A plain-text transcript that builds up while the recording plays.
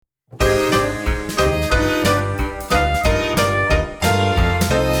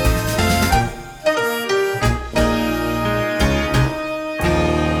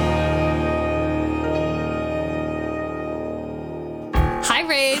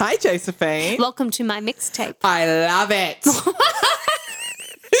Hi, Josephine. Welcome to my mixtape. I love it.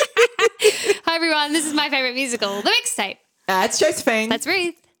 Hi, everyone. This is my favourite musical, The Mixtape. It's Josephine. That's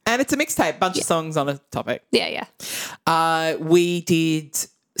Ruth. And it's a mixtape, bunch of songs on a topic. Yeah. We did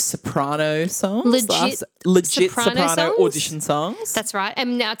soprano songs. soprano Legit soprano songs? audition songs. That's right.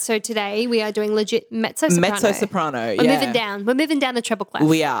 And now, so today we are doing legit mezzo-soprano. Mezzo-soprano, We're yeah. moving down. We're moving down the treble clef.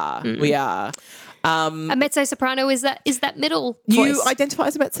 We are. We are. A mezzo-soprano is that middle You voice. identify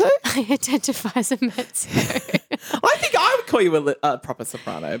as a mezzo? I identify as a mezzo. I think I would call you a proper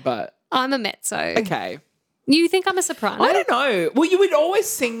soprano, but I'm a mezzo. okay. You think I'm a soprano? I don't know. Well, you would always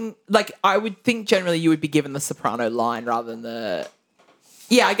sing, like, I would think generally you would be given the soprano line rather than the...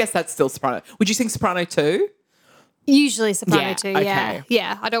 Yeah, I guess that's still soprano. Would you sing soprano too? Usually soprano Yeah, too, okay. yeah.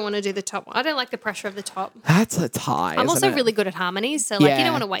 Yeah, I don't want to do the top one. I don't like the pressure of the top. That's high. I'm also isn't it? really good at harmonies, so, like, Yeah. you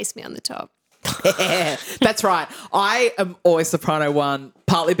don't want to waste me on the top. Yeah, that's right. I am always soprano one,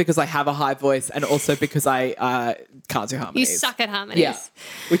 partly because I have a high voice and also because I can't do You harmonies. suck at harmonies. Yeah,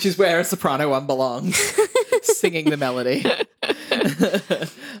 which is where a soprano one belongs, singing the melody.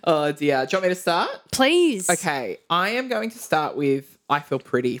 Oh dear. Do you want me to start? Please. Okay, I am going to start with I Feel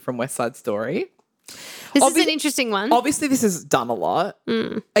Pretty from West Side Story. This is an interesting one. Obviously, this is done a lot.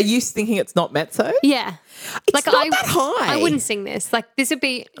 Are you thinking it's not mezzo? Yeah. It's not that high. I wouldn't sing this. Like, this would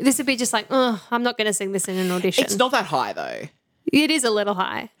be just like, oh, I'm not going to sing this in an audition. It's not that high, though. It is a little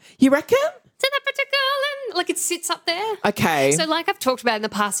high. You reckon? To that particular, like, it sits up there. Okay. So, like I've talked about in the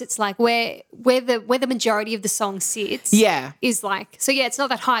past, it's like where the majority of the song sits. Yeah. Is like, so yeah, it's not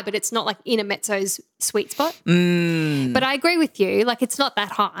that high, but it's not like in a mezzo's sweet spot. But I agree with you. Like, it's not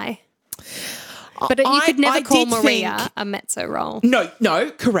that high. But you could never I call did Maria think- a mezzo role.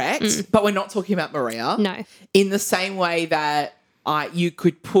 No, correct. But we're not talking about Maria. No. In the same way that you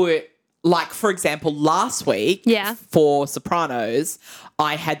could put, like, for example, last week Yeah. for Sopranos,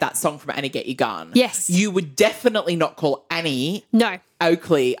 I had that song from Annie Get Your Gun. Yes. You would definitely not call Annie No.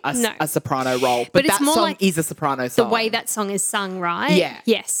 Oakley No. a soprano role. But it's that more song like is a soprano The song. way that song is sung, right? Yeah.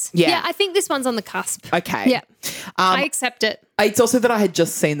 Yes. Yeah. I think this one's on the cusp. Okay. Yeah. I accept it. It's also that I had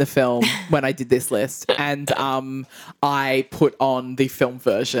just seen the film when I did this list, and I put on the film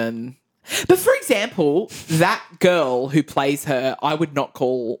version. But for example, that girl who plays her, I would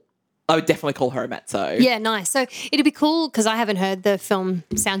definitely call her a mezzo. Yeah, nice. So it'd be cool because I haven't heard the film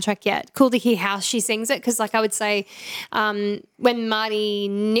soundtrack yet. Cool to hear how she sings it because, like, I would say when Marty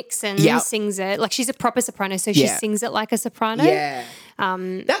Nixon Yep. sings it, like, she's a proper soprano, so she Yeah. sings it like a soprano. Yeah.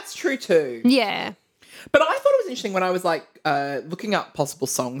 That's true too. Yeah. But I thought it was interesting when I was like looking up possible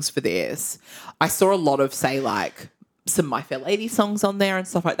songs for this. I saw a lot of, say, like some My Fair Lady songs on there and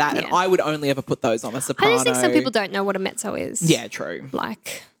stuff like that, and Yeah. I would only ever put those on a soprano. I just think some people don't know what a mezzo is. Yeah, true.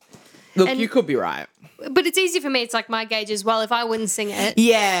 Like, Look, and- you could be right. but it's easy for me. It's like my gauge as well. If I wouldn't sing it,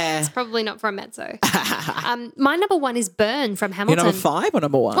 Yeah. probably not for a mezzo. My number one is Burn from You're Hamilton. number 5 or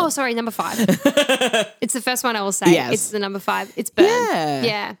number 1? Oh, sorry, number 5. It's the first one I will say. Yes. It's the number 5. It's Burn. Yeah.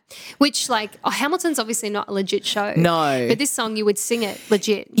 Yeah. Which, like, Hamilton's obviously not a legit show. No. But this song, you would sing it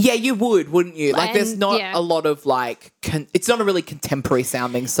legit. Yeah, you would, wouldn't you? Like, there's And- not yeah. a lot of, like, it's not a really contemporary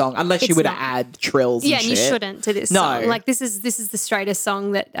sounding song unless you It's were to not. add trills Yeah, and and shit. you shouldn't to this No. song. Like, this is the straightest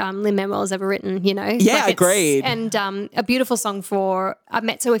song that Lin-Manuel has ever written, you know? Yeah, Like, it's- agreed. And a beautiful song for a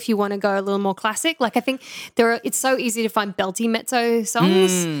mezzo if you want to go a little more classic. Like, I think it's so easy to find belty mezzo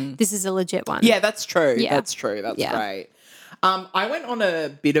songs. This is a legit one. Yeah, that's true. Yeah. That's true. That's Yeah. great. I went on a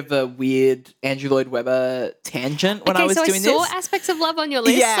bit of a weird Andrew Lloyd Webber tangent when I was doing I saw this. Aspects of Love on your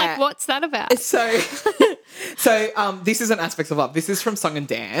list. Yeah. Like, what's that about? So, this isn't Aspects of Love. This is from Song and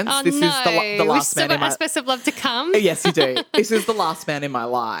Dance. Oh, this no. is the We've last still man in got my Aspects of Love to come. Yes, you do. This is the last man in my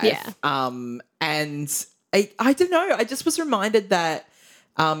life. Yeah. And I don't know. I just was reminded that,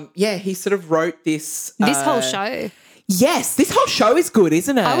 he sort of wrote this. This whole show. Yes, this whole show is good,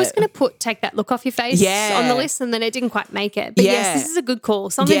 isn't it? I was going to Take That Look Off Your Face Yeah. on the list and then it didn't quite make it. But Yeah. yes, this is a good call.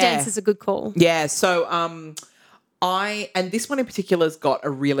 Song and Yeah. Dance is a good call. Yeah. So, and this one in particular has got a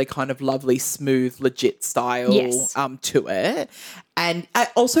really kind of lovely, smooth, legit style Yes. to it. And it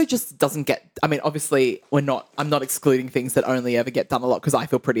also just doesn't get, I mean, obviously I'm not excluding things that only ever get done a lot because I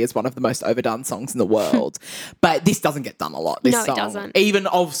Feel Pretty is one of the most overdone songs in the world. But this doesn't get done a lot, this No, it song. doesn't. Even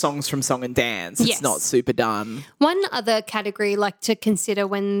of songs from Song and Dance, it's Yes. not super done. One other category like to consider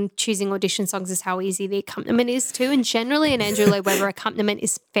when choosing audition songs is how easy the accompaniment is too. And generally an Andrew Lloyd Webber accompaniment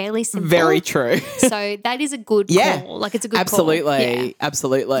is fairly simple. Very true. So that is a good Yeah. call. Like it's a good Absolutely. call. Yeah.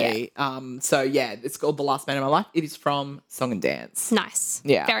 Absolutely. It's called The Last Man in My Life. It is from Song and Dance. Nice.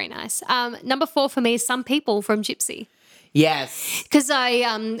 Yeah. Very nice. Number 4 for me is Some People from Gypsy. Yes. Because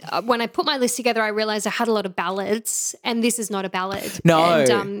when I put my list together, I realized I had a lot of ballads, and this is not a ballad. No.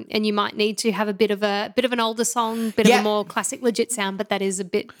 And you might need to have a bit of an older song, bit of a more classic, legit sound, but that is a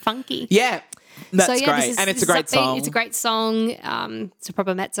bit funky. Yeah. That's So, great. And it's a great upbeat, song. It's a great song. It's a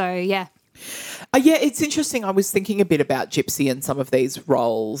proper mezzo. Yeah. Yeah, it's interesting. I was thinking a bit about Gypsy and some of these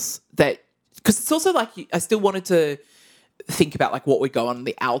roles that, because it's also like I still wanted to think about like what would go on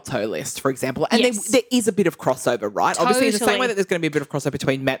the alto list, for example. And Yes. there is a bit of crossover, right? Obviously, in the same Totally. way that there's going to be a bit of crossover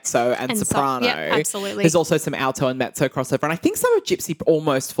between mezzo and soprano. Yeah, absolutely. There's also some alto and mezzo crossover. And I think some of Gypsy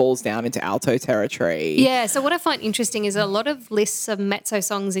almost falls down into alto territory. Yeah, so what I find interesting is a lot of lists of mezzo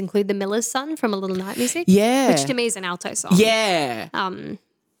songs include The Miller's Son from A Little Night Music. Yeah. Which to me is an alto song. Yeah.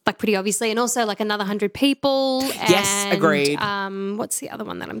 Like pretty obviously. And also like Another 100 People. Yes, and, agreed. What's the other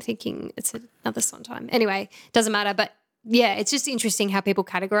one that I'm thinking? It's another Sondheim. Anyway, doesn't matter. But yeah, it's just interesting how people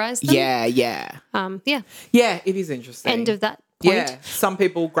categorize them. Yeah, yeah. Yeah. Yeah, it is interesting. End of that point. Yeah, some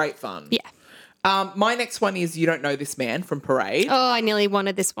people, great fun. Yeah. My next one is You Don't Know This Man from Parade. Oh, I nearly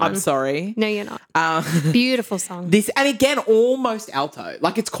wanted this one. I'm sorry. No, you're not. Beautiful song. This, and again, almost alto.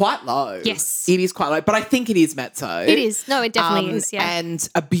 Like, it's quite low. Yes. It is quite low, but I think it is mezzo. It is. No, it definitely is, yeah. And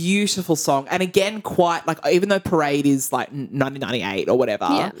a beautiful song. And again, quite, like, even though Parade is like 1998 or whatever,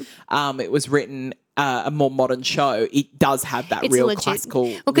 Yeah. it was written a more modern show. It does have that It's real legit. classical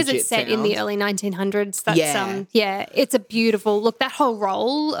Well, because legit it's set in the sound. early 1900s. That's Yeah. it's a beautiful look. That whole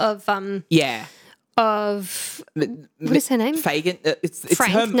role of Yeah. what is her name? Fagan. It's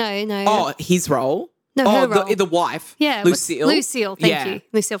Frank? her. No. Oh, his role. No, oh, her role. The wife. Yeah, Lucille. Lucille, thank Yeah. you,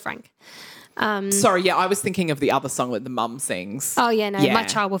 Lucille Frank. Sorry, yeah, I was thinking of the other song that the mum sings. Oh yeah, no, Yeah. My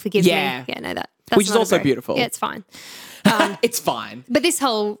Child Will Forgive Yeah. Me. Yeah, no, that's Which is not a also very- beautiful. Yeah, it's fine. It's fine. But this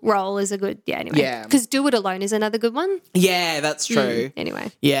whole role is a good. Yeah, anyway. Yeah. Because Do It Alone is another good one. Yeah, that's true.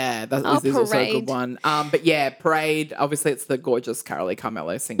 Anyway. Yeah, that Oh, is also a good Parade. one. But yeah, Parade, obviously it's the gorgeous Carolee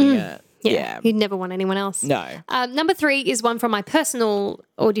Carmelo singing it. Yeah. You'd never want anyone else. No. Number 3 is one from my personal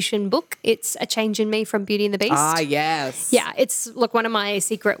audition book. It's A Change in Me from Beauty and the Beast. Ah, yes. Yeah, it's look one of my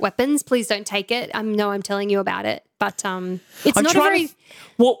secret weapons. Please don't take it. I know I'm telling you about it, but it's I'm not a trying very. to,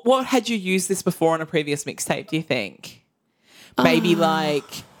 what had you used this before on a previous mixtape, do you think? Maybe like,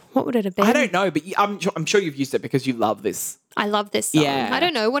 What would it have been? I don't know, but I'm sure you've used it because you love this. I love this song. Yeah. I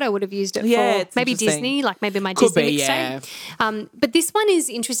don't know what I would have used it Yeah, for. it's Maybe interesting. Disney, like maybe my Could Disney be, mixtape. But this one is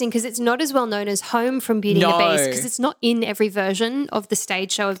interesting because it's not as well known as Home from Beauty and the No. Beast because it's not in every version of the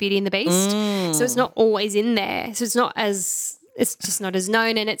stage show of Beauty and the Beast. So it's not always in there. So it's just not as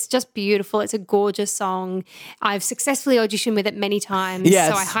known, and it's just beautiful. It's a gorgeous song. I've successfully auditioned with it many times,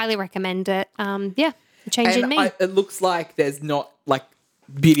 Yes. so I highly recommend it. A Change in And Me. it looks like there's not, like,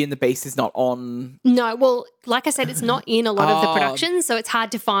 Beauty and the Beast is not on. No, well, like I said, it's not in a lot of the Oh. productions, so it's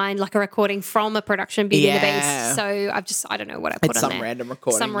hard to find like a recording from a production Beauty and the Yeah. Beast. So I don't know what I put It's on some there. random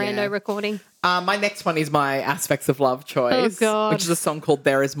recording, Some rando yeah. recording. My next one is my Aspects of Love choice, God. which is a song called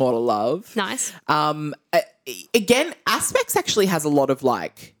There Is More to Love. Nice. Again, Aspects actually has a lot of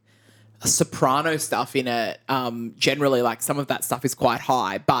like soprano stuff in it. Generally, like some of that stuff is quite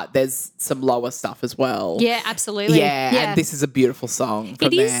high, but there's some lower stuff as well. Yeah, absolutely. Yeah, and this is a beautiful song. From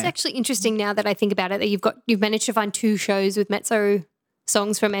It is there. actually interesting now that I think about it that you've managed to find 2 shows with mezzo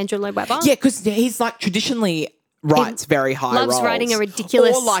songs from Andrew Lloyd Webber. Yeah, because he's like traditionally writes very high loves rolls. writing a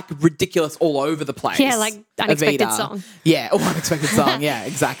ridiculous- or like ridiculous all over the place. Yeah, like unexpected Evita. song. Yeah, or unexpected song. Yeah,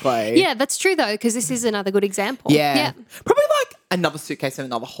 exactly. Yeah, that's true though, because this is another good example. Yeah. Probably like Another Suitcase in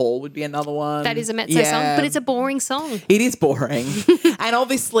Another Hall would be another one. That is a mezzo song, but it's a boring song. It is boring. And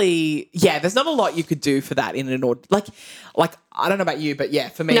obviously, yeah, there's not a lot you could do for that in an like I don't know about you, but yeah,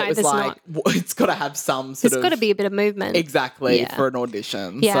 for me No, it was there's like it's got to have some sort There's of got to be a bit of movement. exactly Yeah. for an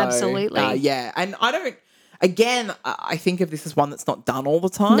audition. Yeah, So, absolutely. yeah, and I don't. Again, I think of this as one that's not done all the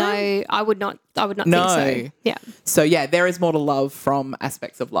time. No, I would not think No. so. Yeah. So yeah, There Is More to Love from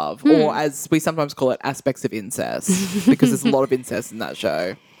Aspects of Love, Hmm. or as we sometimes call it, Aspects of Incest, because there's a lot of incest in that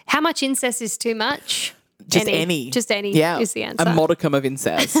show. How much incest is too much? Just any. Just any Yeah. is the answer. A modicum of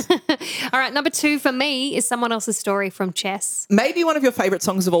incest. All right, number 2 for me is Someone Else's Story from Chess. Maybe one of your favourite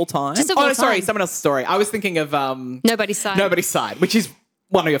songs of all time. Just of oh, all no, sorry, time. Someone Else's Story. I was thinking of Nobody's Side. Nobody's Side, which is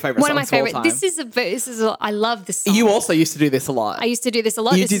one of your favourite One of my songs of all favorite. time. This is I love this song. You also used to do this a lot. I used to do this a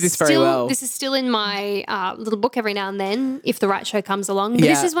lot. You did is this very still, well. This is still in my little book every now and then, if the right show comes along. But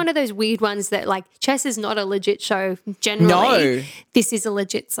this Yeah. is one of those weird ones that, like, Chess is not a legit show generally. No. This is a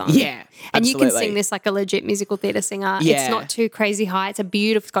legit song. Yeah, And you can absolutely. sing this like a legit musical theatre singer. Yeah. It's not too crazy high. It's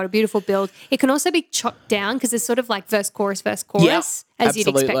got a beautiful build. It can also be chopped down because it's sort of like verse, chorus, as you'd expect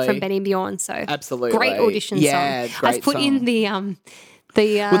absolutely. from Benny and Bjorn. So Absolutely. great audition Yeah, song. great I've put song. in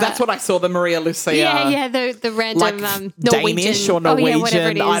Well, that's what I saw, the Maria Lucia. The random like Norwegian, Danish or Norwegian. whatever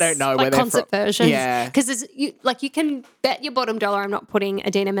it is. I don't know where like they're concert from. versions. Yeah. Because you can bet your bottom dollar I'm not putting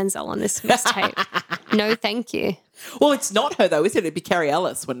Idina Menzel on this mixtape. No, thank you. Well, it's not her though, is it? It'd be Carrie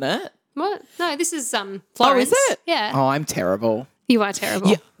Ellis, wouldn't it? What? No, this is Florence. Oh, is it? Yeah. Oh, I'm terrible. You are terrible.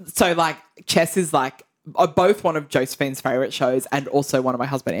 Yeah. So like Chess is like both one of Josephine's favourite shows and also one of my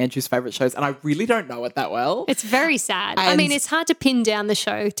husband Andrew's favourite shows, and I really don't know it that well. It's very sad. I And- mean, it's hard to pin down the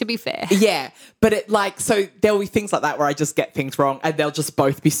show, to be fair. Yeah, but it like, so there'll be things like that where I just get things wrong and they'll just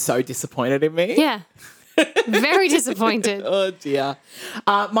both be so disappointed in me. Yeah. Very disappointed. Oh dear.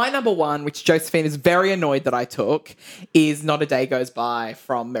 My number one, which Josephine is very annoyed that I took, is Not a Day Goes By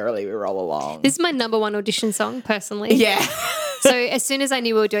from Merrily We Roll Along. This is my number one audition song, personally. Yeah. So as soon as I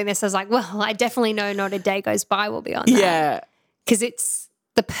knew we were doing this, I was like, well, I definitely know Not a Day Goes By will be on that. Yeah. Because it's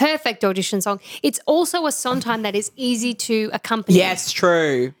the perfect audition song. It's also a Sondheim that is easy to accompany. Yes,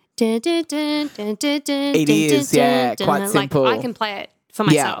 true. It is, yeah, quite simple. I can play it for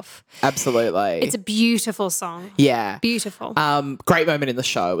myself. Yeah, absolutely. It's a beautiful song. yeah. Beautiful. Great moment in the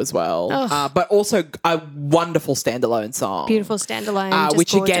show as well. But also a wonderful standalone song. Beautiful standalone. just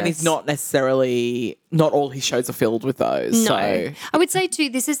which again gorgeous. is not necessarily, not all his shows are filled with those. No. So I would say too,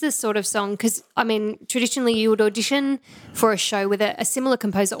 this is the sort of song, because I mean, traditionally you would audition for a show with a similar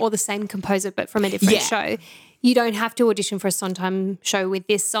composer or the same composer but from a different Yeah. show. You don't have to audition for a Sondheim show with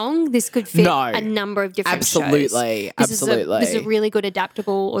this song. This could fit No. a number of different shows. Absolutely, This absolutely. is a really good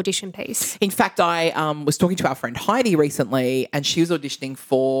adaptable audition piece. in fact, I was talking to our friend Heidi recently, and she was auditioning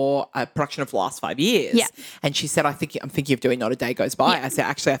for a production of The Last 5 Years. Yeah. And she said, I'm thinking of doing Not a Day Goes By. I said,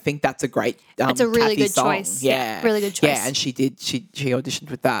 actually, I think that's a great It's a really Kathy good song. choice. Yeah, really good choice. Yeah, and she did. She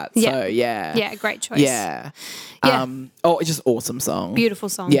auditioned with that. Yeah. So, yeah. Yeah, great choice. Yeah. Yeah. It's just awesome song. Beautiful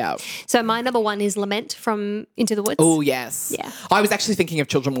song. Yeah. So my number one is Lament from Into the Woods. Oh, yes. Yeah. I was actually thinking of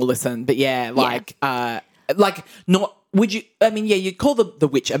Children Will Listen, but like not. Would you? I mean, yeah, you'd call the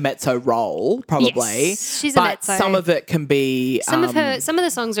witch a mezzo role, probably. Yes, she's a but mezzo. some of it can be. Some of the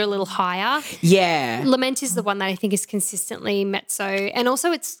songs are a little higher. Yeah. Lament is the one that I think is consistently mezzo, and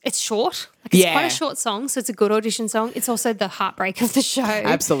also it's short. Like it's quite Yeah. a short song, so it's a good audition song. It's also the heartbreak of the show.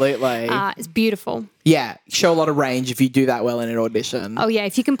 Absolutely. It's beautiful. Yeah. Show a lot of range if you do that well in an audition. Oh yeah,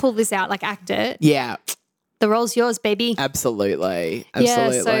 if you can pull this out, like act it, Yeah. the role's yours, baby. Absolutely. Yeah.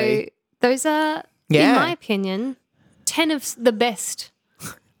 Absolutely. So those are, Yeah. in my opinion, 10 of the best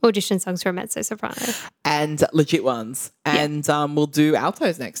audition songs for a mezzo soprano. And legit ones. And we'll do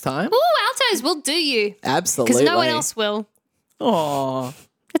altos next time. Ooh, altos will do you. Absolutely. Because no one else will. Oh.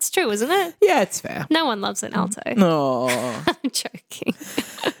 It's true, isn't it? Yeah, it's fair. No one loves an alto. Oh. I'm joking.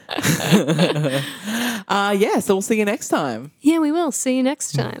 Yeah, so we'll see you next time. Yeah, we will. See you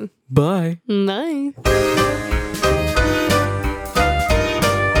next time. Bye. Bye.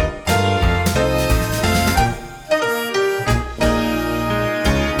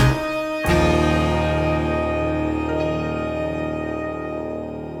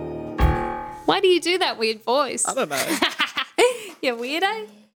 Why do you do that weird voice? I don't know. You weirdo.